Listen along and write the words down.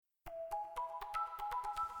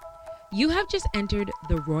You have just entered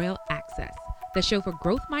the Royal Access, the show for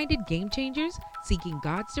growth-minded game changers seeking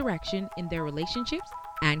God's direction in their relationships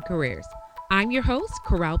and careers. I'm your host,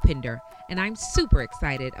 Corral Pinder, and I'm super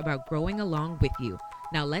excited about growing along with you.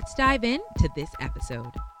 Now let's dive into this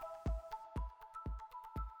episode.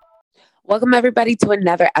 Welcome, everybody, to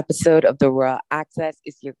another episode of The Royal Access.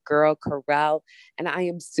 It's your girl, Corral, and I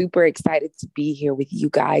am super excited to be here with you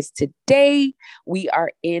guys today. We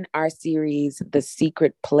are in our series, The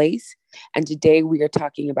Secret Place, and today we are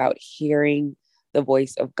talking about hearing the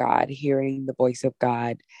voice of God, hearing the voice of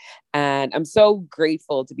God. And I'm so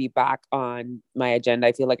grateful to be back on my agenda.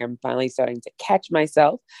 I feel like I'm finally starting to catch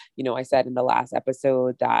myself. You know, I said in the last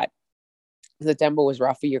episode that September was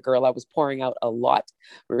rough for your girl. I was pouring out a lot.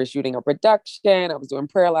 We were shooting a production. I was doing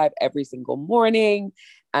prayer live every single morning.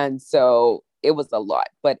 And so it was a lot,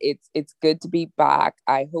 but it's good to be back.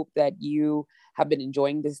 I hope that you have been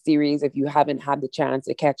enjoying this series. If you haven't had the chance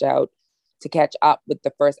to catch up with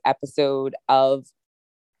the first episode of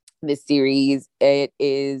this series, it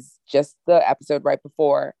is just the episode right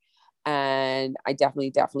before. And I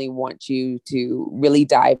definitely want you to really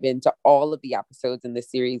dive into all of the episodes in this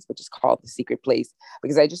series, which is called The Secret Place,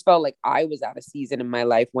 because I just felt like I was at a season in my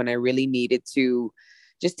life when I really needed to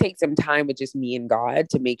just take some time with just me and God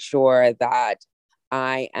to make sure that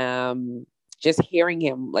I am just hearing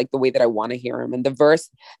him like the way that I want to hear him. And the verse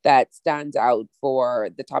that stands out for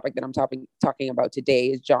the topic that I'm talking about today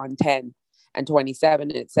is John 10:27.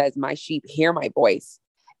 And it says, "My sheep hear my voice,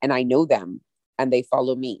 and I know them, and they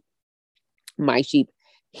follow me. My sheep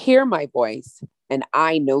hear my voice, and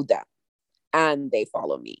I know them, and they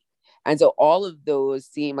follow me." And so all of those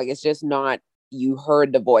seem like it's just not you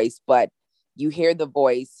heard the voice, but you hear the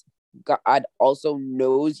voice. God also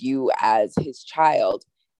knows you as his child,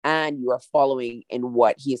 and you are following in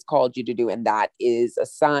what he has called you to do. And that is a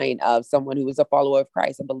sign of someone who is a follower of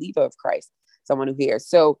Christ, a believer of Christ, someone who hears.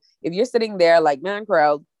 So if you're sitting there like, man,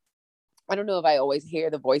 Corral, I don't know if I always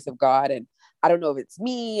hear the voice of God, and I don't know if it's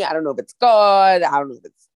me, I don't know if it's God, I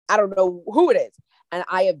don't know who it is. And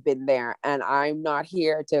I have been there, and I'm not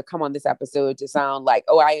here to come on this episode to sound like,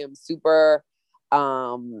 oh, I am super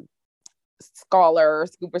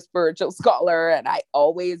super spiritual scholar, and I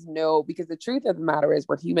always know, because the truth of the matter is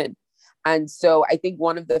we're human. And so I think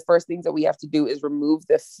one of the first things that we have to do is remove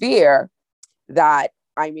the fear that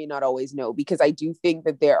I may not always know, because I do think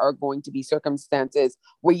that there are going to be circumstances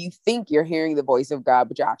where you think you're hearing the voice of God,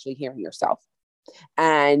 but you're actually hearing yourself.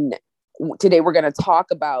 And today we're going to talk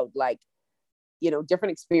about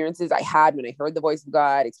different experiences I had when I heard the voice of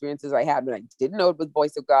God, experiences I had when I didn't know it was the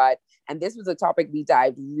voice of God. And this was a topic we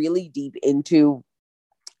dived really deep into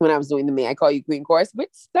when I was doing the May I Call You Queen course, which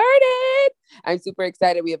started. I'm super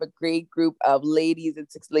excited. We have a great group of ladies,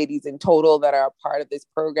 and 6 ladies in total that are a part of this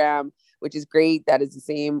program, which is great. That is the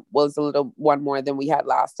same. Well, it's a little one more than we had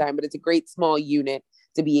last time, but it's a great small unit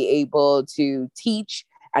to be able to teach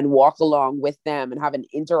and walk along with them and have an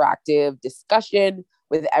interactive discussion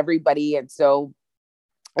with everybody. And so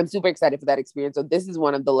I'm super excited for that experience. So this is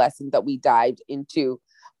one of the lessons that we dived into.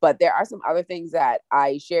 But there are some other things that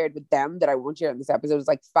I shared with them that I won't share in this episode. It's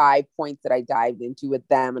like 5 points that I dived into with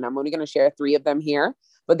them, and I'm only going to share 3 of them here.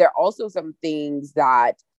 But there are also some things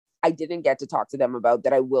that I didn't get to talk to them about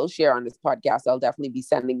that I will share on this podcast. I'll definitely be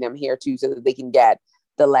sending them here too, so that they can get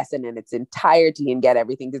the lesson in its entirety and get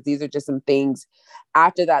everything, because these are just some things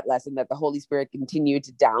after that lesson that the Holy Spirit continued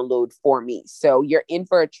to download for me. So you're in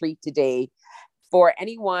for a treat today. For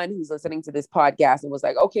anyone who's listening to this podcast and was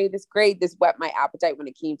like, okay, this is great, this whet my appetite when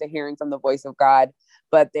it came to hearing from the voice of God,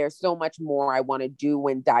 but there's so much more I want to do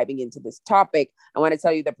when diving into this topic. I want to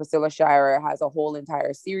tell you that Priscilla Shirer has a whole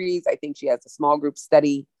entire series. I think she has a small group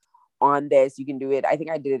study on this. You can do it. I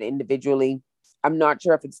think I did it individually. I'm not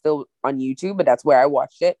sure if it's still on YouTube, but that's where I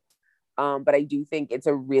watched it. But I do think it's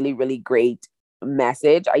a really, really great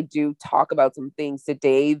message. I do talk about some things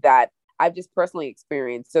today that I've just personally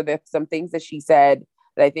experienced. So there's some things that she said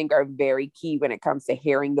that I think are very key when it comes to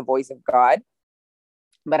hearing the voice of God.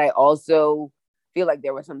 But I also feel like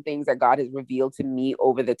there were some things that God has revealed to me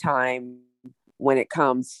over the time when it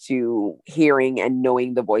comes to hearing and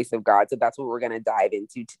knowing the voice of God. So that's what we're going to dive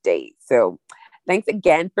into today. So thanks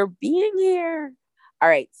again for being here. All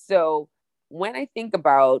right. So when I think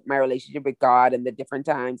about my relationship with God and the different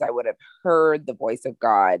times I would have heard the voice of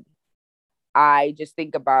God, I just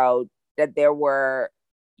think about that there were,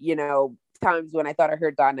 times when I thought I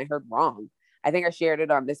heard God and I heard wrong. I think I shared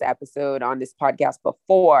it on this episode, on this podcast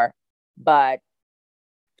before, but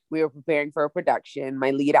we were preparing for a production.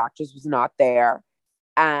 My lead actress was not there.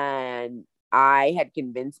 And I had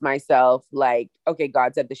convinced myself, like, okay,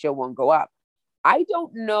 God said the show won't go up. I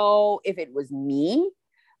don't know if it was me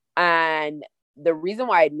And the reason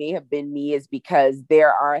why it may have been me is because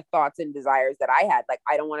there are thoughts and desires that I had. Like,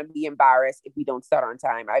 I don't want to be embarrassed if we don't start on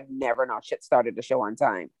time. I've never not started a show on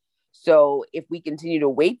time. So if we continue to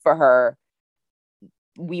wait for her,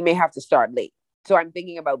 we may have to start late. So I'm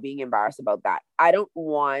thinking about being embarrassed about that. I don't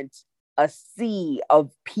want a sea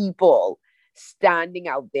of people standing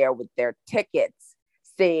out there with their tickets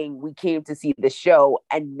saying we came to see the show,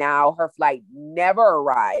 and now her flight never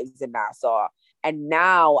arrives in Nassau. And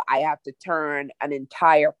now I have to turn an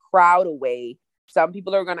entire crowd away. Some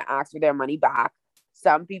people are going to ask for their money back.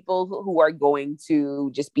 Some people who are going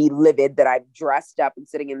to just be livid that I've dressed up and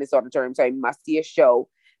sitting in this auditorium, so I must see a show.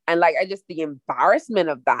 And like, the embarrassment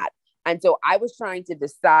of that. And so I was trying to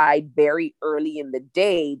decide very early in the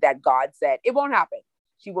day that God said, it won't happen.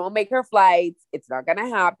 She won't make her flights. It's not going to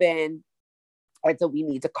happen. And so we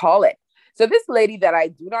need to call it. So this lady that I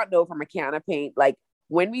do not know from a can of paint, like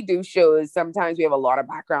when we do shows, sometimes we have a lot of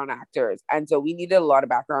background actors. And so we needed a lot of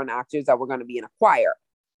background actors that were going to be in a choir.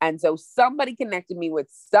 And so somebody connected me with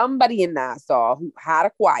somebody in Nassau who had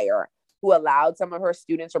a choir, who allowed some of her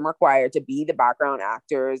students from her choir to be the background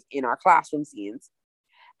actors in our classroom scenes.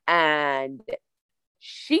 And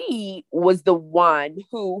she was the one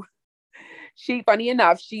who, funny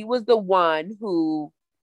enough, she was the one who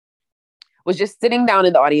was just sitting down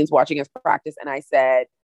in the audience watching us practice. And I said,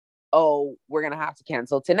 oh, we're going to have to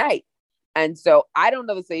cancel tonight. And so I don't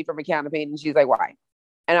know the lady from a can of paint. And she's like, why?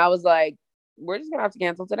 And I was like, we're just going to have to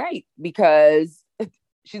cancel tonight because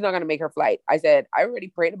she's not going to make her flight. I said, I already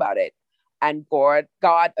prayed about it. And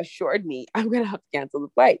God assured me I'm going to have to cancel the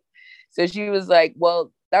flight. So she was like,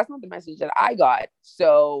 well, that's not the message that I got.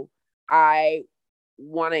 So I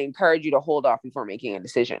want to encourage you to hold off before making a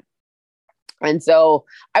decision. And so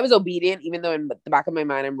I was obedient, even though in the back of my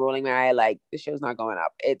mind, I'm rolling my eye, like, the show's not going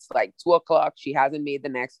up. It's like 2:00. She hasn't made the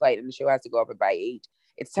next flight and the show has to go up by 8.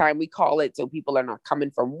 It's time we call it so people are not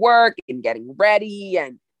coming from work and getting ready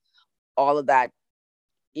and all of that,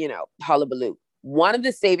 hullabaloo. One of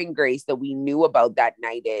the saving grace that we knew about that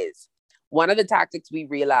night is one of the tactics we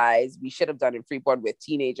realized we should have done in Freeport with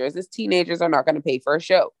teenagers is teenagers are not going to pay for a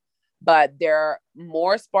show. But there are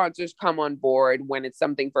more sponsors come on board when it's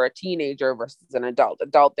something for a teenager versus an adult.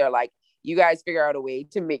 They're like, you guys figure out a way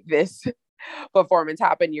to make this performance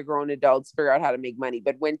happen. You're grown adults, figure out how to make money.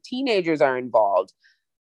 But when teenagers are involved,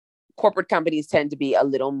 corporate companies tend to be a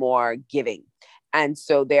little more giving. And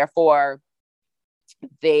so therefore,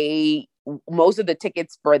 most of the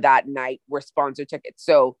tickets for that night were sponsored tickets.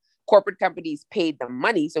 So corporate companies paid the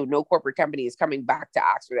money. So no corporate company is coming back to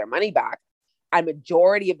ask for their money back. And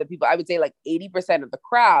majority of the people, I would say like 80% of the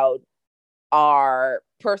crowd are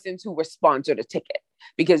persons who were sponsored a ticket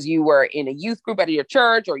because you were in a youth group at your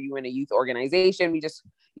church or you were in a youth organization. We just,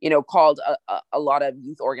 called a lot of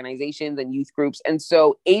youth organizations and youth groups. And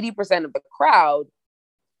so 80% of the crowd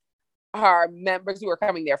are members who are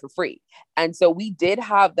coming there for free. And so we did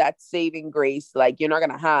have that saving grace. Like, you're not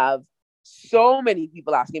going to have so many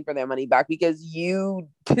people asking for their money back because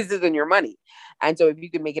this isn't your money. And so if you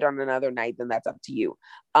can make it on another night, then that's up to you.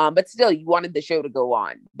 But still, you wanted the show to go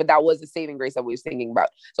on. But that was the saving grace that we was thinking about.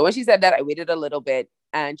 So when she said that, I waited a little bit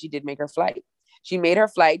and she did make her flight. She made her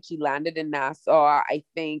flight. She landed in Nassau, I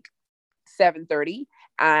think 7:30.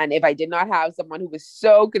 And if I did not have someone who was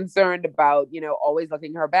so concerned about, always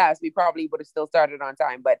looking her best, we probably would have still started on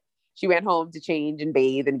time. But she went home to change and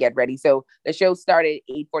bathe and get ready. So the show started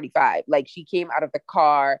at 8:45. Like, she came out of the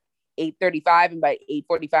car 8:35, and by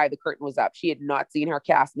 8:45, the curtain was up. She had not seen her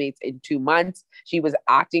castmates in 2 months. She was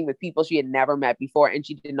acting with people she had never met before, and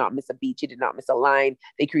she did not miss a beat. She did not miss a line.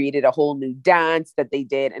 They created a whole new dance that they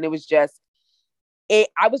did. And it was just,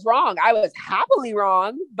 I was wrong. I was happily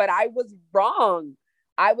wrong, but I was wrong.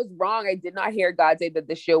 I was wrong. I did not hear God say that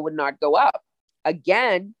the show would not go up.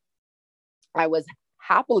 Again, I was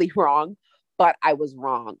happily wrong, but I was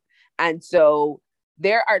wrong. And so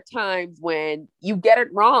there are times when you get it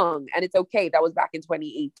wrong and it's okay. That was back in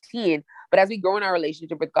 2018. But as we grow in our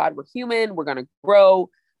relationship with God, we're human, we're going to grow,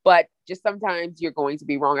 but just sometimes you're going to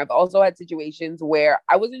be wrong. I've also had situations where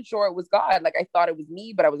I wasn't sure it was God. Like, I thought it was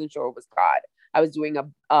me, but I wasn't sure it was God. I was doing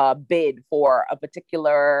a bid for a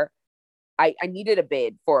particular, I needed a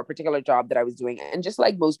bid for a particular job that I was doing. And just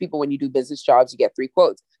like most people, when you do business jobs, you get 3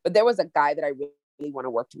 quotes. But there was a guy that I really want to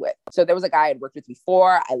work with. So there was a guy I'd worked with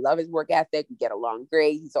before. I love his work ethic. We get along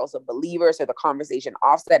great. He's also a believer. So the conversation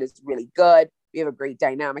offset is really good. We have a great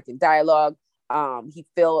dynamic and dialogue. He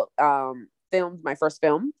filmed my first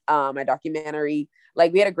film, my documentary.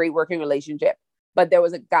 Like, we had a great working relationship. But there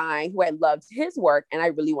was a guy who I loved his work and I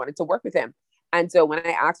really wanted to work with him. And so when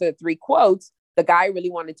I asked for the 3 quotes, the guy I really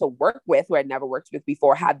wanted to work with, who I'd never worked with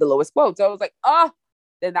before, had the lowest quote. So I was like,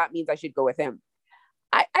 then that means I should go with him.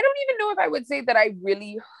 I don't even know if I would say that I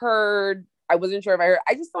really heard. I wasn't sure if I heard.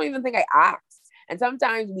 I just don't even think I asked. And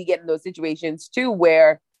sometimes we get in those situations too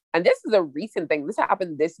where, and this is a recent thing, this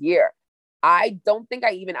happened this year. I don't think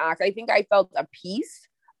I even asked. I think I felt a peace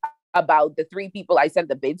about the 3 people I sent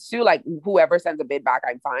the bids to. Like, whoever sends a bid back,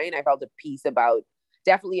 I'm fine. I felt a peace about,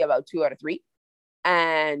 definitely about 2 out of 3.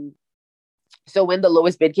 And so when the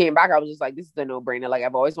lowest bid came back, I was just like, this is a no-brainer. Like,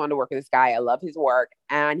 I've always wanted to work with this guy. I love his work.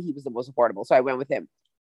 And he was the most affordable. So I went with him.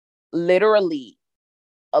 Literally,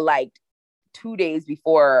 like 2 days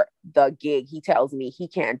before the gig, he tells me he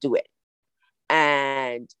can't do it.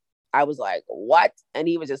 And I was like, what? And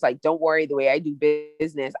he was just like, don't worry, the way I do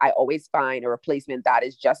business, I always find a replacement that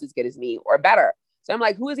is just as good as me or better. So I'm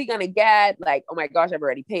like, who is he going to get? Like, oh my gosh, I've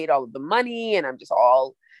already paid all of the money and I'm just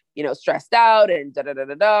all, stressed out and da da da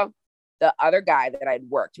da da. The other guy that I'd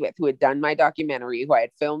worked with, who had done my documentary, who I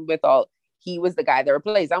had filmed with he was the guy that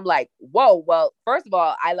replaced. I'm like, whoa, well, first of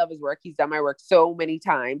all, I love his work. He's done my work so many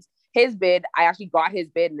times. His bid, I actually got his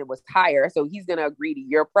bid and it was higher. So he's going to agree to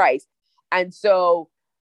your price. And so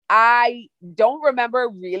I don't remember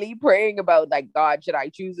really praying about, like, God, should I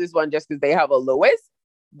choose this one just because they have a lowest?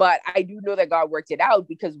 But I do know that God worked it out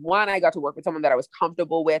because 1, I got to work with someone that I was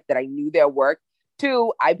comfortable with, that I knew their work.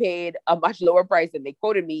 2, I paid a much lower price than they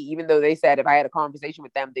quoted me, even though they said if I had a conversation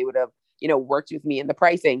with them, they would have, worked with me in the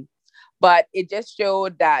pricing. But it just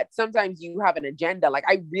showed that sometimes you have an agenda. Like,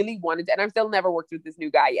 I really wanted to, and I've still never worked with this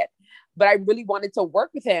new guy yet, but I really wanted to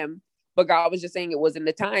work with him. But God was just saying it wasn't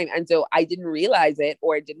the time. And so I didn't realize it,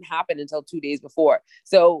 or it didn't happen until 2 days before.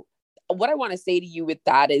 So what I want to say to you with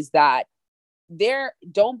that is that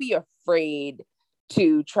don't be afraid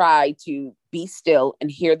to try to be still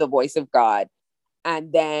and hear the voice of God.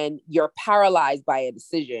 And then you're paralyzed by a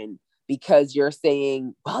decision because you're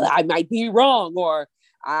saying, well, I might be wrong, or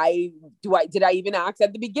did I even ask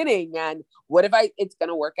at the beginning? And what if it's going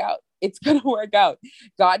to work out? It's going to work out.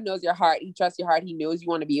 God knows your heart. He trusts your heart. He knows you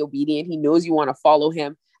want to be obedient. He knows you want to follow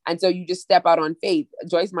him. And so you just step out on faith.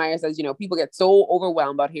 Joyce Meyer says, people get so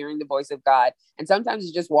overwhelmed about hearing the voice of God. And sometimes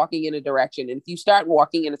it's just walking in a direction. And if you start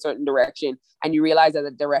walking in a certain direction and you realize that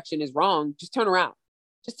the direction is wrong, just turn around.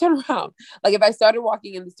 Just turn around. Like, if I started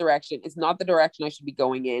walking in this direction, it's not the direction I should be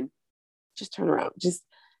going in. Just turn around. Just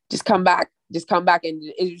come back. Just come back. And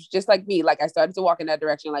it's just like me. Like, I started to walk in that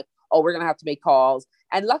direction, like, oh, we're going to have to make calls.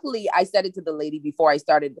 And luckily I said it to the lady before I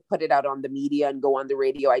started to put it out on the media and go on the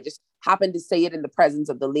radio. I just happened to say it in the presence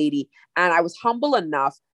of the lady. And I was humble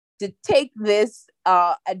enough to take this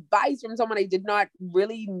advice from someone I did not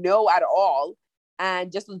really know at all,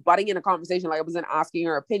 and just was butting in a conversation. Like, I wasn't asking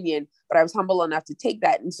her opinion, but I was humble enough to take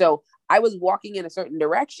that. And so I was walking in a certain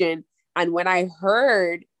direction. And when I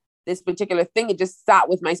heard this particular thing, it just sat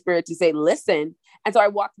with my spirit to say, listen. And so I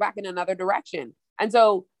walked back in another direction. And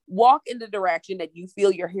so walk in the direction that you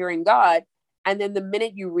feel you're hearing God. And then the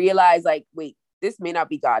minute you realize, like, wait, this may not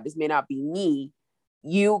be God, this may not be me,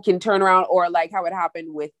 you can turn around. Or like how it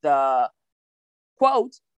happened with the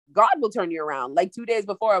quote, God will turn you around. Like 2 days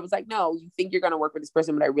before, I was like, no, you think you're going to work with this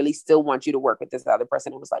person, but I really still want you to work with this other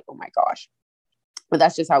person. I was like, oh my gosh. But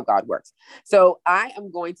that's just how God works. So I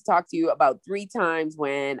am going to talk to you about 3 times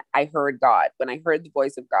when I heard God, when I heard the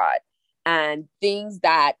voice of God, and things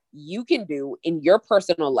that you can do in your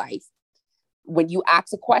personal life when you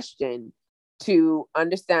ask a question to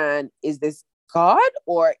understand, is this God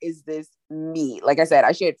or is this me? Like I said,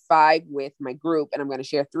 I shared 5 with my group, and I'm going to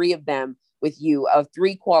share 3 of them with you, of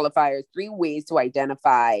 3 qualifiers, 3 ways to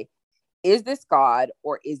identify, is this God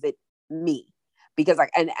or is it me? Because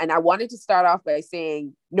I wanted to start off by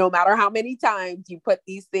saying, no matter how many times you put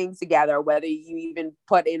these things together, whether you even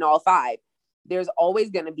put in all 5, there's always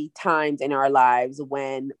going to be times in our lives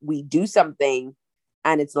when we do something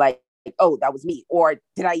and it's like, oh, that was me. Or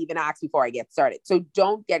did I even ask before I get started? So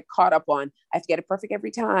don't get caught up on, I have to get it perfect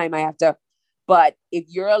every time. I have to. But if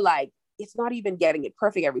you're like, it's not even getting it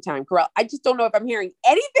perfect every time, Corel, I just don't know if I'm hearing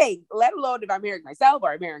anything, let alone if I'm hearing myself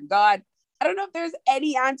or I'm hearing God. I don't know if there's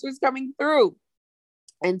any answers coming through.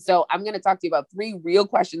 And so I'm going to talk to you about 3 real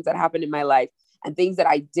questions that happened in my life and things that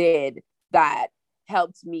I did that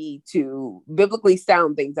helped me to biblically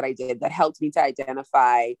sound things that I did that helped me to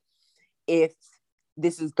identify if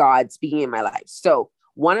this is God speaking in my life. So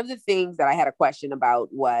one of the things that I had a question about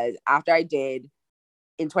was, after I did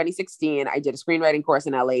in 2016, I did a screenwriting course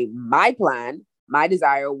in LA. My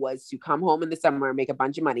desire was to come home in the summer, make a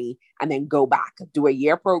bunch of money, and then go back, do a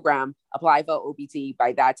year program, apply for OPT.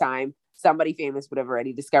 By that time, somebody famous would have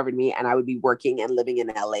already discovered me, and I would be working and living in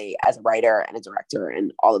LA as a writer and a director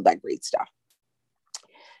and all of that great stuff.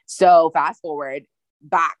 So fast forward,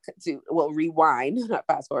 back to, well, rewind, not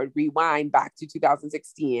fast forward, rewind back to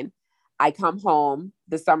 2016. I come home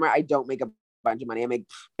the summer. I don't make a bunch of money. I make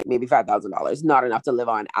maybe $5,000, not enough to live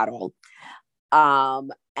on at all.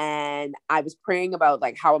 And I was praying about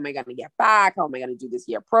like, how am I going to get back? How am I going to do this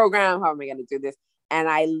year program? How am I going to do this? And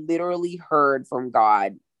I literally heard from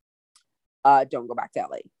God, don't go back to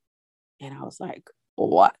LA. And I was like,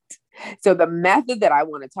 what? So the method that I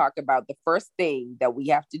want to talk about, the first thing that we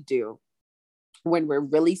have to do when we're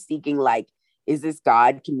really seeking, like, is this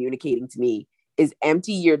God communicating to me, is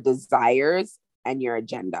empty your desires and your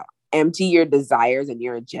agenda. Empty your desires and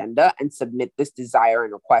your agenda and submit this desire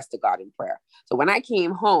and request to God in prayer. So when I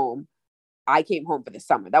came home for the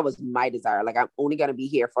summer. That was my desire. Like, I'm only going to be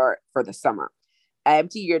here for the summer.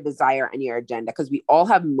 Empty your desire and your agenda, because we all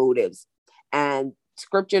have motives. And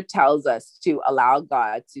scripture tells us to allow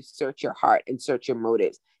God to search your heart and search your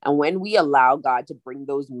motives. And when we allow God to bring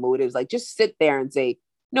those motives, like, just sit there and say,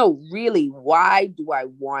 no, really, why do I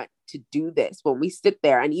want to do this? When we sit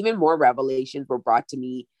there, and even more revelations were brought to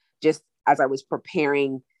me just as I was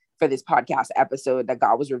preparing for this podcast episode, that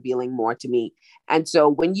God was revealing more to me. And so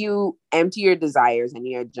when you empty your desires and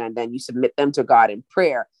your agenda and you submit them to God in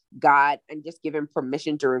prayer, God, and just give him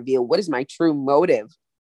permission to reveal what is my true motive.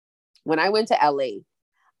 When I went to LA,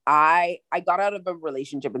 I got out of a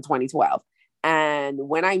relationship in 2012. And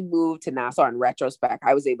when I moved to Nassau, in retrospect,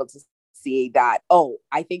 I was able to see that,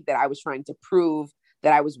 I think that I was trying to prove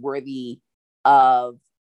that I was worthy of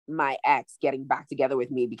my ex getting back together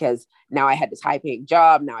with me, because now I had this high paying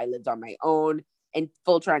job. Now I lived on my own. In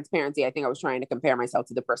full transparency, I think I was trying to compare myself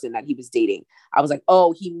to the person that he was dating. I was like,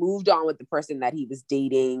 he moved on with the person that he was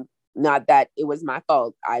dating. Not that it was my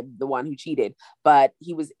fault. I'm the one who cheated, but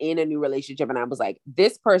he was in a new relationship. And I was like,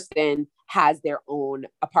 this person has their own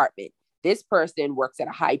apartment. This person works at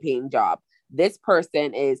a high paying job. This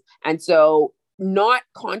person is, and so not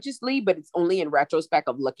consciously, but it's only in retrospect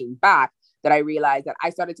of looking back that I realized that I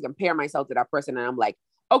started to compare myself to that person. And I'm like,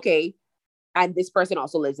 okay. And this person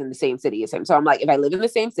also lives in the same city as him. So I'm like, if I live in the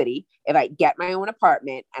same city, if I get my own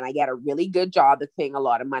apartment and I get a really good job that's paying a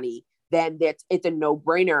lot of money, then it's a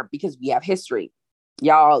no-brainer, because we have history.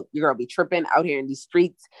 Y'all, you're going to be tripping out here in these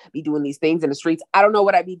streets, be doing these things in the streets. I don't know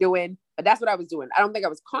what I'd be doing, but that's what I was doing. I don't think I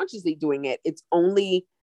was consciously doing it. It's only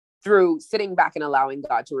through sitting back and allowing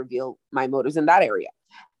God to reveal my motives in that area.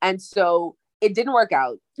 And so it didn't work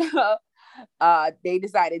out. They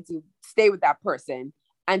decided to stay with that person.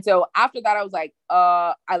 And so after that, I was like,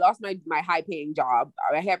 I lost my high paying job.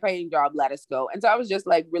 My high paying job let us go. And so I was just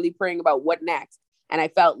like really praying about what next. And I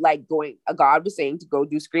felt like God was saying to go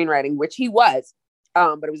do screenwriting, which he was,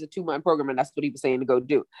 but it was a 2-month program. And that's what he was saying to go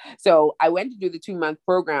do. So I went to do the 2-month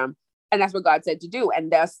program, and that's what God said to do. And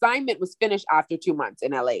the assignment was finished after 2 months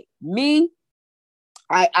in LA.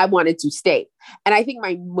 I wanted to stay. And I think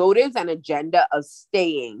my motives and agenda of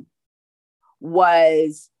staying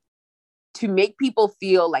was to make people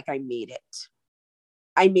feel like I made it.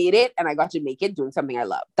 I made it, and I got to make it doing something I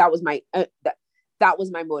love. That was my that was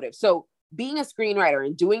my motive. So being a screenwriter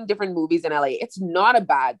and doing different movies in LA, it's not a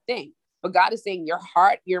bad thing. But God is saying your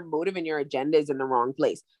heart, your motive, and your agenda is in the wrong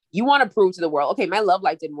place. You want to prove to the world, okay, my love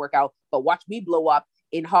life didn't work out, but watch me blow up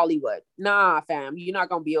in Hollywood. Nah, fam, you're not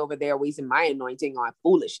going to be over there wasting my anointing on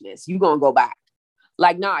foolishness. You're going to go back.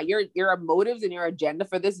 Like, nah, your motives and your agenda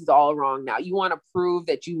for this is all wrong now. You want to prove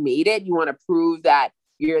that you made it. You want to prove that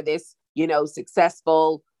you're this,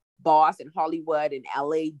 successful boss in Hollywood and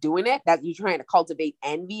LA doing it, that you're trying to cultivate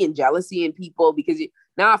envy and jealousy in people because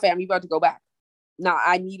fam, you about to go back. Now,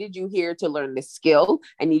 I needed you here to learn this skill.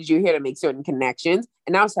 I needed you here to make certain connections.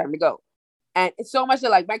 And now it's time to go. And it's so much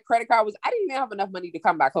that, like, my credit card I didn't even have enough money to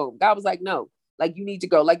come back home. God was like, no, like, you need to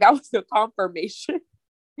go. Like, that was the confirmation.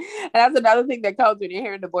 And that's another thing that comes when you're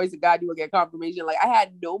hearing the voice of God, you will get confirmation. Like, I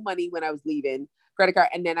had no money when I was leaving credit card.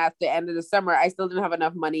 And then at the end of the summer, I still didn't have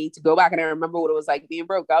enough money to go back. And I remember what it was like being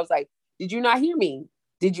broke. I was like, did you not hear me?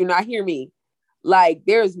 Did you not hear me? Like,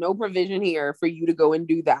 there is no provision here for you to go and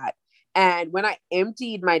do that. And when I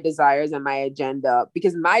emptied my desires and my agenda,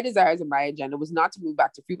 because my desires and my agenda was not to move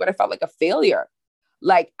back to free, but I felt like a failure.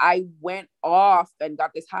 Like, I went off and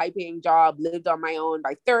got this high paying job, lived on my own.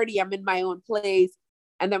 By 30, I'm in my own place.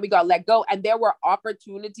 And then we got let go. And there were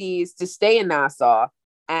opportunities to stay in Nassau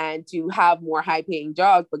and to have more high paying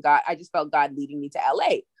jobs. But I just felt God leading me to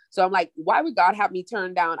LA. So I'm like, why would God have me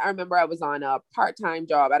turn down? I remember I was on a part-time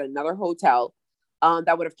job at another hotel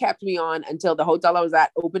that would have kept me on until the hotel I was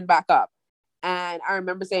at opened back up. And I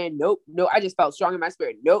remember saying, nope, no, I just felt strong in my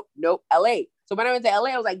spirit. Nope, LA. So when I went to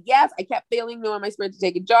LA, I was like, yes, I kept feeling no in my spirit to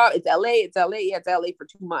take a job. It's LA. Yeah, it's LA for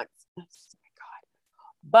 2 months. Oh my God.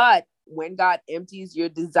 But when God empties your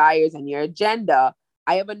desires and your agenda,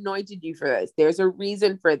 I have anointed you for this. There's a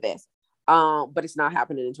reason for this. But it's not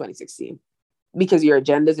happening in 2016 because your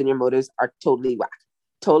agendas and your motives are totally whack,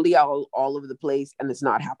 totally all over the place, and it's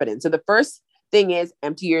not happening. So the first thing is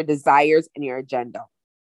empty your desires and your agenda.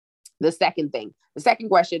 The second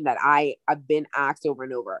question that I have been asked over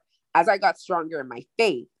and over, as I got stronger in my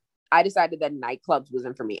faith, I decided that nightclubs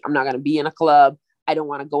wasn't for me. I'm not going to be in a club. I don't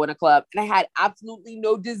want to go in a club. And I had absolutely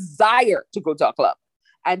no desire to go to a club.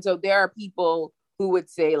 And so there are people who would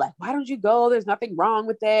say, like, why don't you go? There's nothing wrong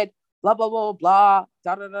with it. Blah, blah, blah, blah,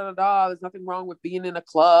 da, da, da, da, da. There's nothing wrong with being in a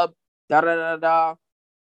club, da, da, da, da.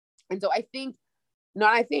 And so I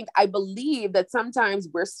believe that sometimes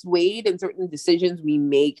we're swayed in certain decisions we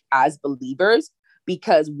make as believers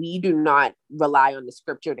because we do not rely on the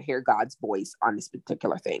scripture to hear God's voice on this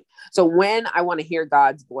particular thing. So when I want to hear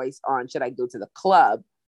God's voice on, should I go to the club?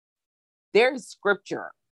 There's scripture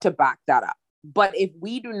to back that up. But if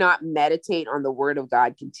we do not meditate on the word of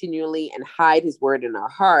God continually and hide his word in our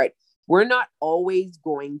heart, we're not always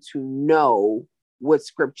going to know what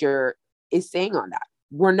scripture is saying on that.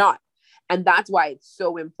 We're not. And that's why it's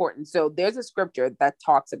so important. So there's a scripture that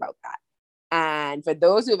talks about that. And for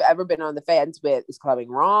those who've ever been on the fence with, is clubbing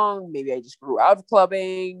wrong? Maybe I just grew out of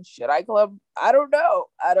clubbing. Should I club? I don't know.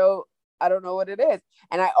 I don't know what it is.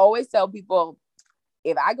 And I always tell people,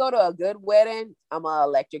 if I go to a good wedding, I'm gonna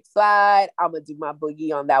electric slide. I'm gonna do my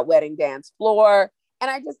boogie on that wedding dance floor.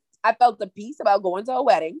 And I felt the peace about going to a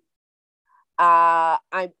wedding.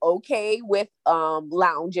 I'm okay with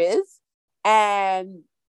lounges, and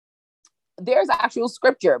there's actual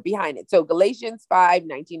scripture behind it. So Galatians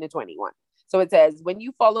 5:19-21. So it says, when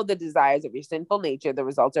you follow the desires of your sinful nature, the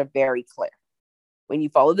results are very clear. When you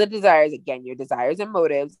follow the desires, again, your desires and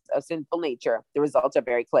motives of sinful nature, the results are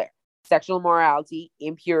very clear. Sexual immorality,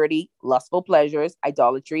 impurity, lustful pleasures,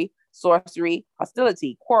 idolatry, sorcery,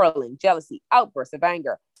 hostility, quarreling, jealousy, outbursts of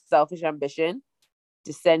anger, selfish ambition,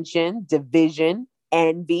 dissension, division,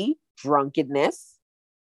 envy, drunkenness.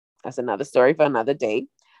 That's another story for another day.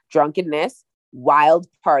 Drunkenness, wild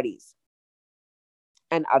parties,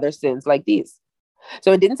 and other sins like these.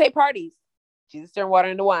 So it didn't say parties. Jesus turned water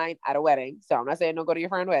into wine at a wedding. So I'm not saying don't go to your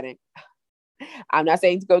friend's wedding. I'm not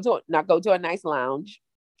saying to not go to a nice lounge.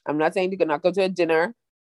 I'm not saying to not go to a dinner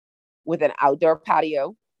with an outdoor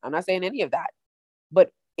patio. I'm not saying any of that.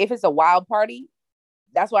 But if it's a wild party,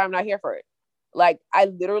 that's why I'm not here for it. Like, I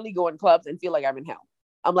literally go in clubs and feel like I'm in hell.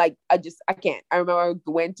 I'm like, I can't. I remember I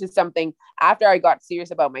went to something after I got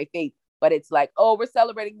serious about my faith, but it's like, oh, we're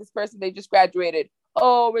celebrating this person. They just graduated.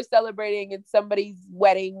 Oh, we're celebrating at somebody's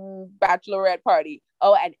wedding bachelorette party.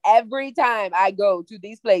 Oh, and every time I go to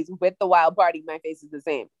these places with the wild party, my face is the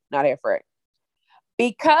same. Not here for it.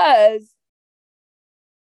 Because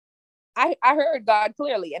I heard God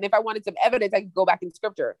clearly. And if I wanted some evidence, I could go back in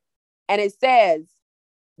scripture. And it says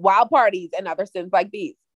wild parties and other sins like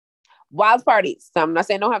these. Wild parties. So I'm not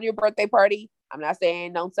saying don't have your birthday party. I'm not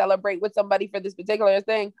saying don't celebrate with somebody for this particular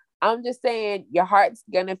thing. I'm just saying your heart's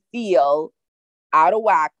going to feel out of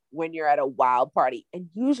whack when you're at a wild party. And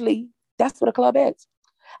usually that's what a club is.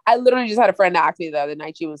 I literally just had a friend ask me the other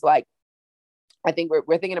night. She was like, I think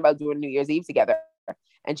we're thinking about doing New Year's Eve together.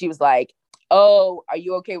 And she was like, oh, are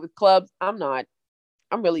you okay with clubs? I'm not.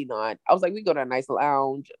 I'm really not. I was like, we go to a nice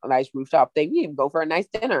lounge, a nice rooftop thing. We even go for a nice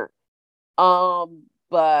dinner.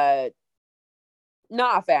 But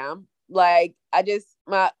nah, fam. Like,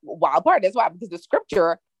 my wild part. That's why, because the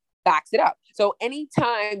scripture backs it up. So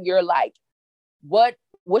anytime you're like, what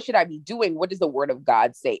should I be doing? What does the word of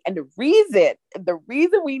God say? And the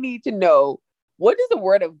reason we need to know, what does the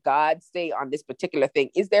word of God say on this particular thing?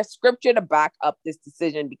 Is there scripture to back up this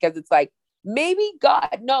decision? Because it's like, maybe God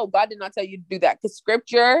did not tell you to do that. Because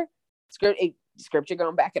scripture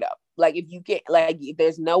gonna back it up. Like, if you get, like, if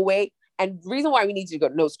there's no way. And the reason why we need to go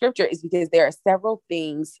know scripture is because there are several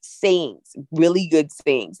sayings, really good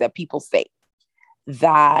sayings that people say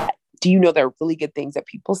that, do you know there are really good things that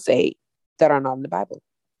people say that are not in the Bible?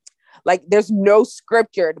 Like, there's no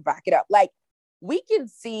scripture to back it up. Like, we can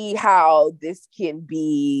see how this can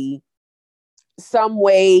be some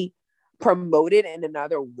way promoted in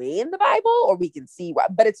another way in the Bible, or we can see why,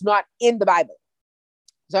 but it's not in the Bible.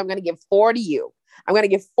 So I'm going to give 4 to you. I'm going to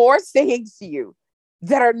give 4 sayings to you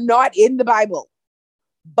that are not in the Bible,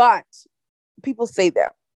 but people say them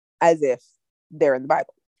as if they're in the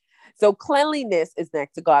Bible. So cleanliness is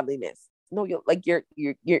next to godliness. No, your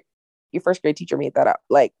first grade teacher made that up.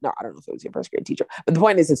 Like, no, I don't know if it was your first grade teacher, but the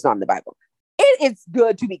point is, it's not in the Bible. It's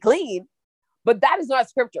good to be clean, but that is not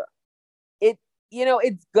scripture. It's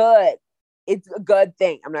good. It's a good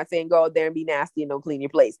thing. I'm not saying go out there and be nasty and don't clean your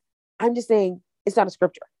place. I'm just saying it's not a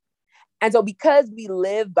scripture. And so because we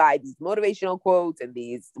live by these motivational quotes and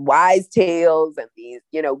these wise tales and these,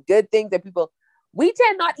 good things that people, we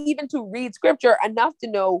tend not even to read scripture enough to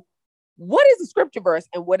know what is a scripture verse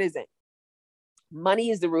and what isn't. Money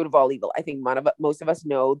is the root of all evil. I think most of us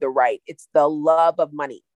know the right. It's the love of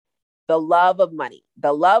money. The love of money.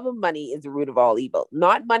 The love of money is the root of all evil.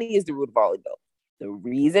 Not money is the root of all evil. The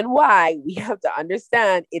reason why we have to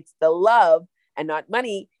understand it's the love and not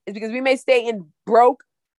money is because we may stay in broke,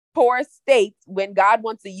 poor states when God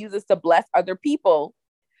wants to use us to bless other people.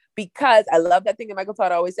 Because I love that thing that Michael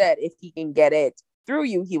Todd always said, if he can get it through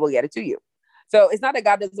you, he will get it to you. So it's not that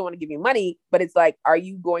God doesn't want to give you money, but it's like, are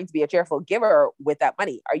you going to be a cheerful giver with that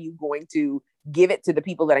money? Are you going to give it to the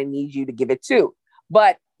people that I need you to give it to?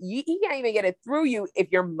 But he can't even get it through you if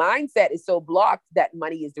your mindset is so blocked that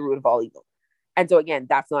money is the root of all evil. And so again,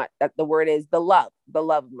 that the word is the love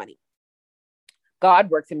of money. God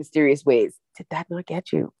works in mysterious ways. Did that not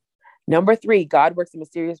get you? Number 3, God works in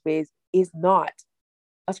mysterious ways is not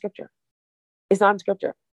a scripture. It's not in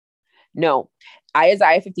scripture. No.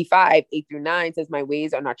 Isaiah 55, 8-9 says, my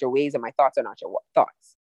ways are not your ways and my thoughts are not your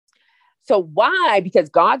thoughts. So why? Because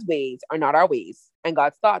God's ways are not our ways and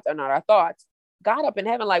God's thoughts are not our thoughts. God up in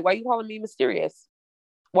heaven, like, why are you calling me mysterious?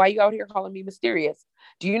 Why are you out here calling me mysterious?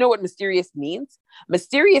 Do you know what mysterious means?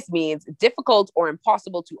 Mysterious means difficult or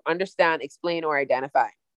impossible to understand, explain, or identify.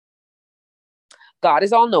 God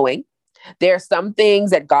is all knowing. There are some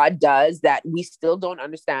things that God does that we still don't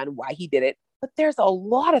understand why he did it, but there's a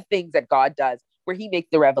lot of things that God does where he makes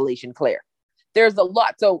the revelation clear. There's a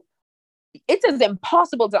lot. So it's as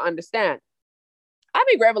impossible to understand. I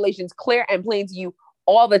make revelations clear and plain to you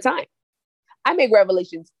all the time. I make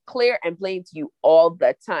revelations clear and plain to you all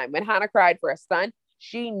the time. When Hannah cried for a son,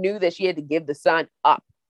 she knew that she had to give the son up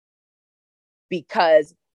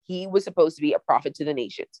because he was supposed to be a prophet to the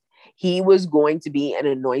nations. He was going to be an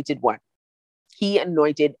anointed one. He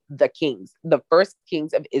anointed the kings. The first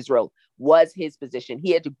kings of Israel was his position.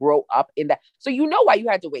 He had to grow up in that. So you know why you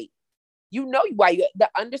had to wait. You know why the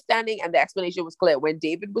understanding and the explanation was clear. When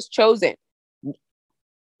David was chosen,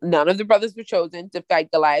 none of the brothers were chosen to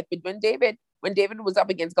fight Goliath. But when David was up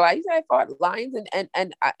against Goliath, he said, I fought lions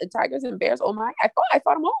and tigers and bears. Oh my, I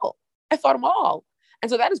fought them all. I fought them all. And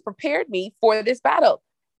so that has prepared me for this battle.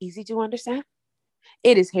 Easy to understand.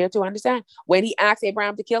 It is here to understand. When he asked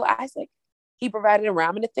Abraham to kill Isaac, he provided a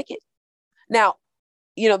ram in the thicket. Now,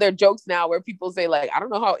 there are jokes now where people say, like, I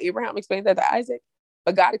don't know how Abraham explained that to Isaac,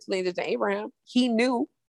 but God explained it to Abraham. He knew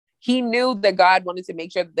that God wanted to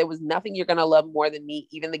make sure that there was nothing you're going to love more than me,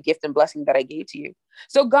 even the gift and blessing that I gave to you.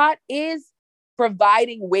 So God is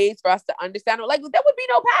providing ways for us to understand. Like, there would be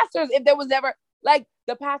no pastors if there was ever, like,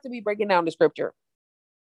 the pastor be breaking down the scripture.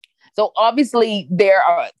 So obviously there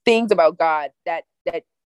are things about God that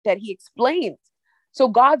he explains. So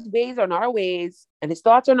God's ways are not our ways and his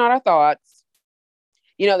thoughts are not our thoughts.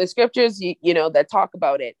 The scriptures, that talk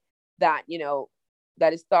about it, that,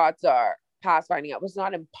 that his thoughts are past finding out. It's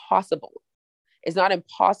not impossible. It's not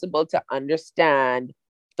impossible to understand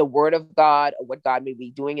the word of God or what God may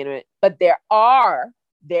be doing in it. But there are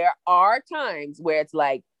times where it's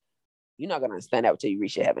like, you're not going to understand that until you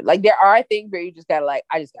reach heaven. Like, there are things where you just got to, like,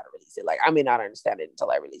 I just got to release it. Like, I may not understand it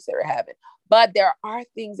until I release it or heaven. But there are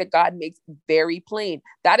things that God makes very plain.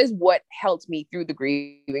 That is what helped me through the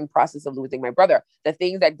grieving process of losing my brother. The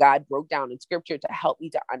things that God broke down in scripture to help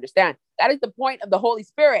me to understand. That is the point of the Holy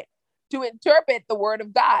Spirit, to interpret the word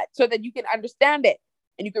of God so that you can understand it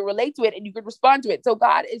and you can relate to it and you can respond to it. So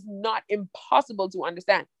God is not impossible to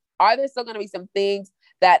understand. Are there still going to be some things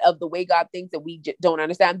that of the way God thinks that we don't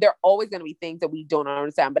understand? There are always going to be things that we don't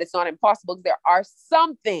understand, but it's not impossible because there are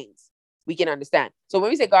some things we can understand. So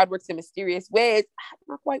when we say God works in mysterious ways,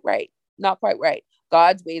 not quite right. Not quite right.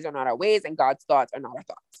 God's ways are not our ways and God's thoughts are not our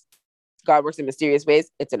thoughts. God works in mysterious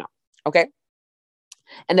ways. It's a no. Okay.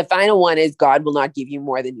 And the final one is God will not give you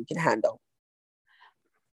more than you can handle.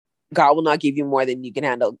 God will not give you more than you can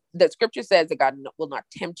handle. The scripture says that God will not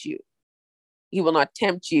tempt you. He will not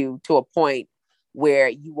tempt you to a point where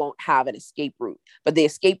you won't have an escape route, but the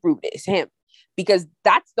escape route is him, because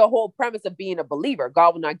that's the whole premise of being a believer.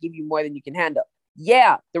 God will not give you more than you can handle.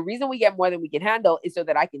 Yeah. The reason we get more than we can handle is so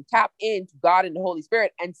that I can tap into God and the Holy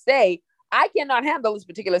Spirit and say, I cannot handle this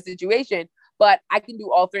particular situation, but I can do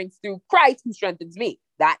all things through Christ who strengthens me.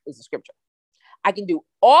 That is the scripture. I can do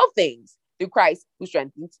all things through Christ who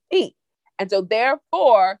strengthens me. And so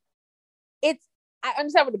therefore I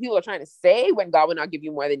understand what the people are trying to say when God will not give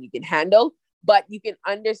you more than you can handle, but you can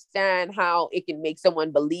understand how it can make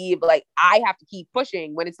someone believe like I have to keep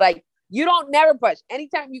pushing when it's like, you don't never push.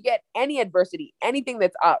 Anytime you get any adversity, anything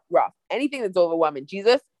that's rough, anything that's overwhelming,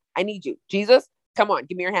 Jesus, I need you. Jesus, Come on,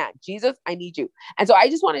 give me your hand. Jesus, I need you. And so I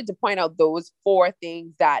just wanted to point out those 4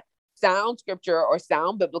 things that sound scripture or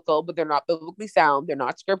sound biblical, but they're not biblically sound. They're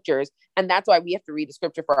not scriptures. And that's why we have to read the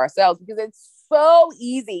scripture for ourselves, because it's so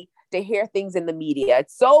easy to hear things in the media.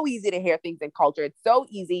 It's so easy to hear things in culture. It's so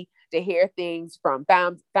easy to hear things from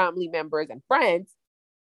family members and friends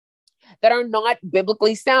that are not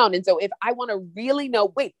biblically sound. And so if I want to really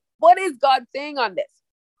know, wait, what is God saying on this?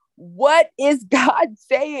 What is God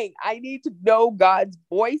saying? I need to know God's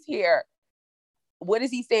voice here. What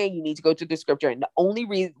is he saying? You need to go to the scripture. And the only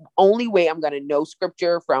way I'm going to know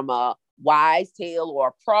scripture from a wise tale or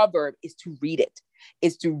a proverb is to read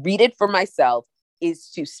it for myself,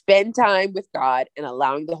 is to spend time with God and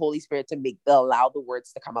allowing the Holy Spirit to allow the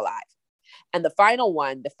words to come alive. And the final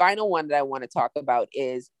one that I want to talk about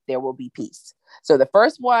is there will be peace. So the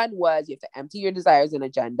first one was you have to empty your desires and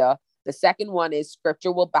agenda. The second one is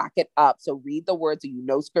scripture will back it up. So read the word so you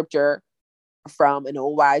know scripture from an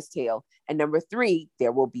old wise tale. And number 3,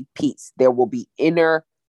 there will be peace. There will be inner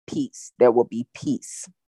peace. There will be peace.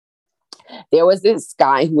 There was this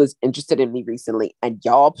guy who was interested in me recently, and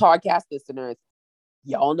y'all podcast listeners,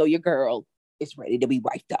 y'all know your girl is ready to be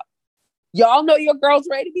wifed up. Y'all know your girl's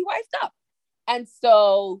ready to be wifed up. And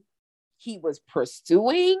so he was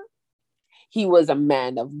pursuing. He was a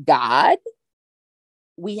man of God.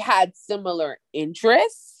 We had similar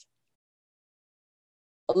interests.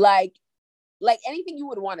 Like anything you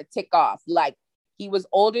would want to tick off. Like, he was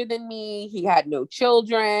older than me. He had no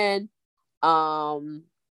children.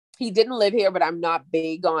 He didn't live here, but I've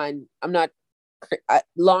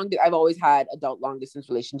always had adult long distance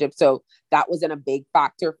relationships. So that wasn't a big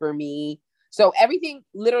factor for me. So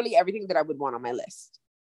literally everything that I would want on my list.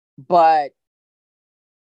 And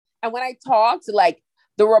when I talked, like,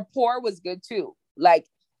 the rapport was good too. I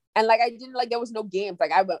didn't, there was no games.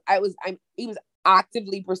 Like he was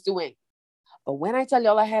actively pursuing. But when I tell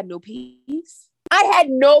y'all I had no peace, I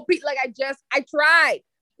had no peace. Like, I tried.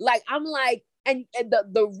 Like, I'm like, and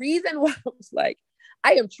the reason why I was like,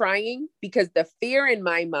 I am trying, because the fear in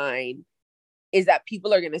my mind is that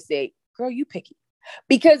people are going to say, girl, you picky.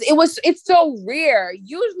 Because it's so rare.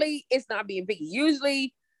 Usually it's not being picky.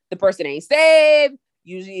 Usually the person ain't saved.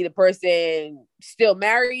 Usually the person still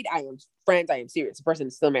married. I am serious. The person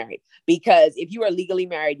is still married, because if you are legally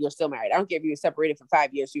married, you're still married. I don't care if you were separated for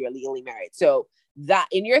 5 years, so you're legally married. So that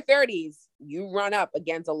in your 30s, you run up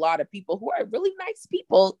against a lot of people who are really nice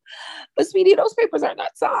people. But sweetie, those papers are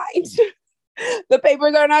not signed. The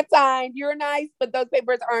papers are not signed. You're nice, but those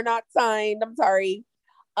papers are not signed. I'm sorry.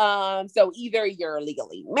 So either you're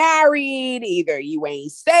legally married, either you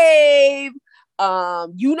ain't saved,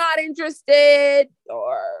 you not interested,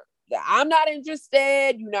 or I'm not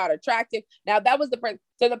interested, you're not attractive. Now that was the person.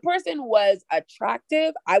 So the person was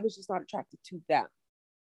attractive. I was just not attracted to them.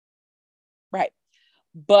 Right.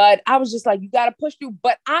 But I was just like, you got to push through.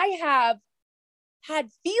 But I have had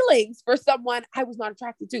feelings for someone I was not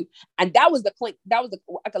attracted to. And that was the clink.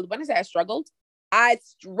 When I say I struggled. I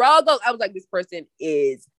was like, this person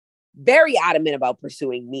is very adamant about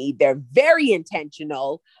pursuing me. They're very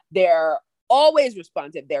intentional. They're always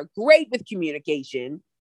responsive. They're great with communication.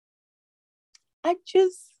 And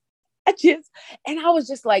I was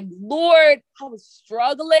just like, Lord, I was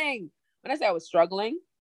struggling. When I say I was struggling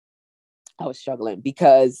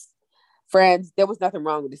because, friends, there was nothing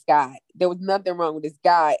wrong with this guy.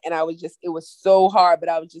 And it was so hard, but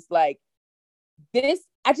I was just like,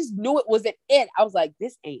 I just knew it wasn't it. I was like,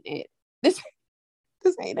 this ain't it. This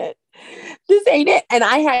ain't it. This ain't it. And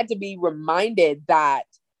I had to be reminded that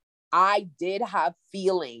I did have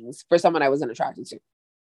feelings for someone I wasn't attracted to.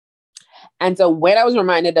 And so when I was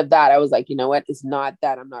reminded of that, I was like, you know what? It's not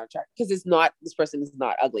that I'm not attracted, because this person is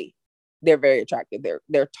not ugly. They're very attractive.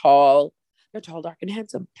 They're tall. They're tall, dark, and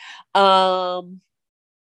handsome. But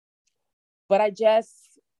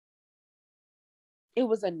it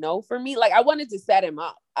was a no for me. Like, I wanted to set him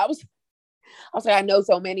up. I was like, I know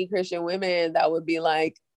so many Christian women that would be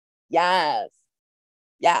like, yes.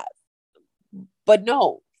 But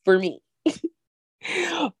no, for me.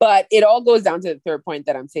 But it all goes down to the third point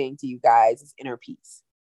that I'm saying to you guys is inner peace.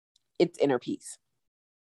 It's inner peace.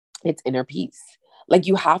 Like,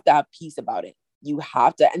 you have to have peace about it. You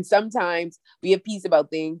have to. And sometimes we have peace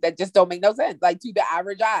about things that just don't make no sense. Like, to the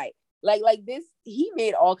average eye, like this, he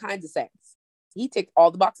made all kinds of sense. He ticked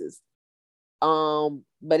all the boxes.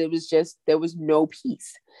 But it was just, there was no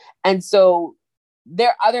peace. And so there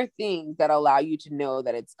are other things that allow you to know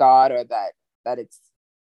that it's God, or that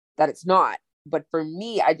it's not. But for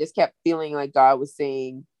me, I just kept feeling like God was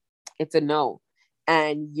saying, it's a no.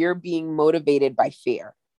 And you're being motivated by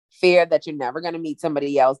fear. fear that you're never going to meet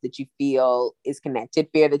somebody else that you feel is connected,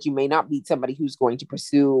 fear that you may not meet somebody who's going to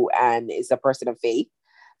pursue and is a person of faith,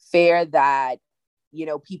 fear that, you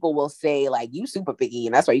know, people will say like, you super picky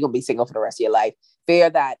and that's why you're going to be single for the rest of your life. Fear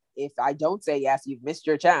that if I don't say yes, you've missed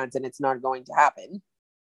your chance and it's not going to happen.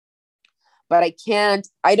 But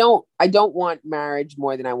I don't want marriage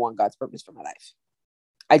more than I want God's purpose for my life.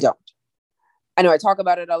 I don't. I know I talk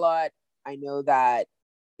about it a lot. I know that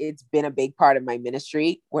it's been a big part of my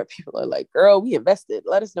ministry where people are like, girl, we invested.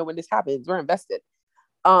 Let us know when this happens. We're invested.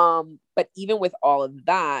 But even with all of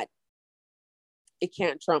that, it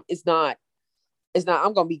can't trump. It's not,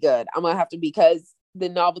 I'm going to be good. I'm going to have to, because the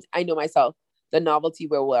novelty, I know myself, the novelty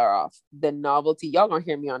will wear off. The novelty, y'all going to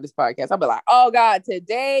hear me on this podcast. I'll be like, oh God,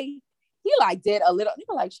 today he like did a little,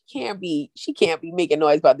 people like, she can't be making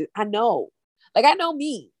noise about this. I know. Like, I know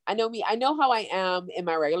me. I know how I am in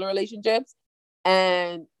my regular relationships.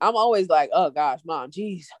 And I'm always like, oh gosh, mom,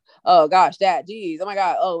 geez. Oh gosh, dad, geez. Oh my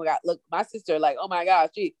God. Look, my sister, like, oh my gosh,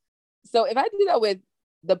 geez. So if I do that with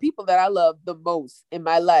the people that I love the most in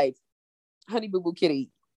my life, honey boo boo kitty,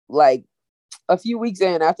 like a few weeks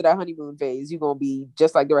in after that honeymoon phase, you're going to be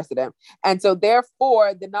just like the rest of them. And so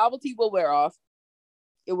therefore the novelty will wear off.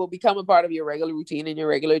 It will become a part of your regular routine in your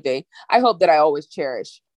regular day. I hope that I always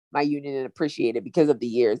cherish my union and appreciate it because of the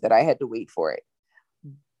years that I had to wait for it.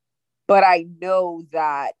 But I know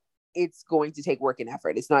that it's going to take work and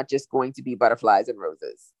effort. It's not just going to be butterflies and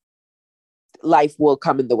roses. Life will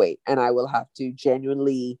come in the way, and I will have to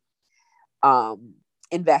genuinely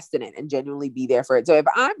invest in it and genuinely be there for it. So if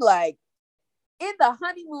I'm like in the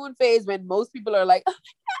honeymoon phase when most people are like, oh my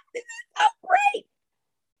God, this is so great.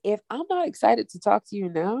 If I'm not excited to talk to you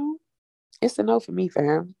now, it's a no for me,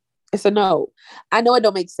 fam. It's a no. I know it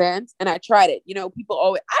don't make sense. And I tried it. You know, people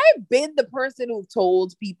always, I've been the person who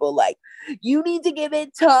told people like, you need to give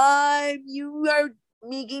it time. You are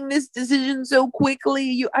making this decision so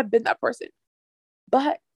quickly. I've been that person.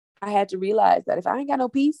 But I had to realize that if I ain't got no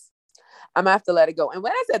peace, I'm gonna have to let it go. And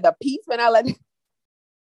when I said the peace, when I let it,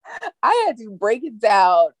 I had to break it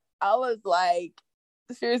down. I was like,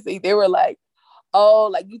 seriously, they were like, oh,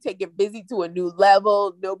 like you take it busy to a new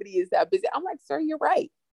level. Nobody is that busy. I'm like, sir, you're right.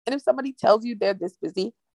 And if somebody tells you they're this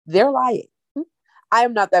busy, they're lying. I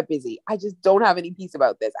am not that busy. I just don't have any peace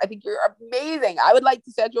about this. I think you're amazing. I would like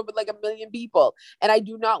to set you up with like 1 million people. And I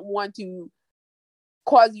do not want to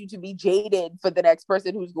cause you to be jaded for the next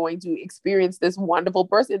person who's going to experience this wonderful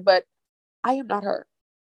person. But I am not her.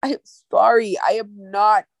 I am sorry. I am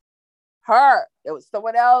not her. It was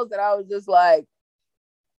someone else. And I was just like,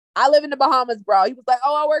 I live in the Bahamas, bro. He was like,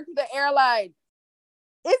 oh, I work for the airline.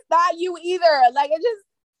 It's not you either. Like,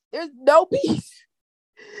 there's no peace.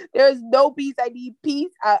 There's no peace. I need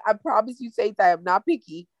peace. I promise you, Saints, I am not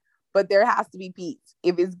picky, but there has to be peace.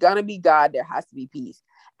 If it's going to be God, there has to be peace.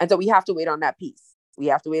 And so we have to wait on that peace. We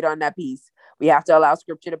have to wait on that peace. We have to allow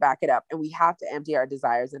scripture to back it up. And we have to empty our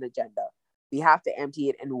desires and agenda. We have to empty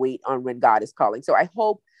it and wait on when God is calling. So I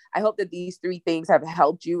hope that these 3 things have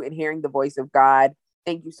helped you in hearing the voice of God.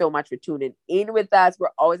 Thank you so much for tuning in with us. We're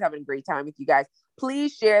always having a great time with you guys.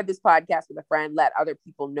 Please share this podcast with a friend. Let other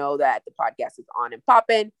people know that the podcast is on and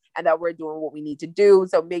popping and that we're doing what we need to do.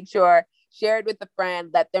 So make sure, share it with a friend.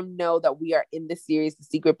 Let them know that we are in this series, The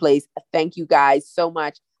Secret Place. Thank you guys so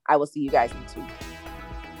much. I will see you guys next week.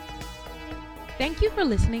 Thank you for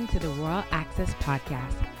listening to the Royal Access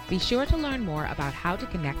Podcast. Be sure to learn more about how to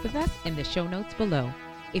connect with us in the show notes below.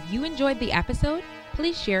 If you enjoyed the episode,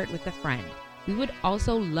 please share it with a friend. We would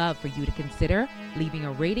also love for you to consider leaving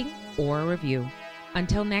a rating or a review.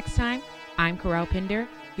 Until next time, I'm Corel Pinder,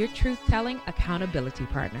 your truth-telling accountability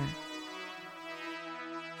partner.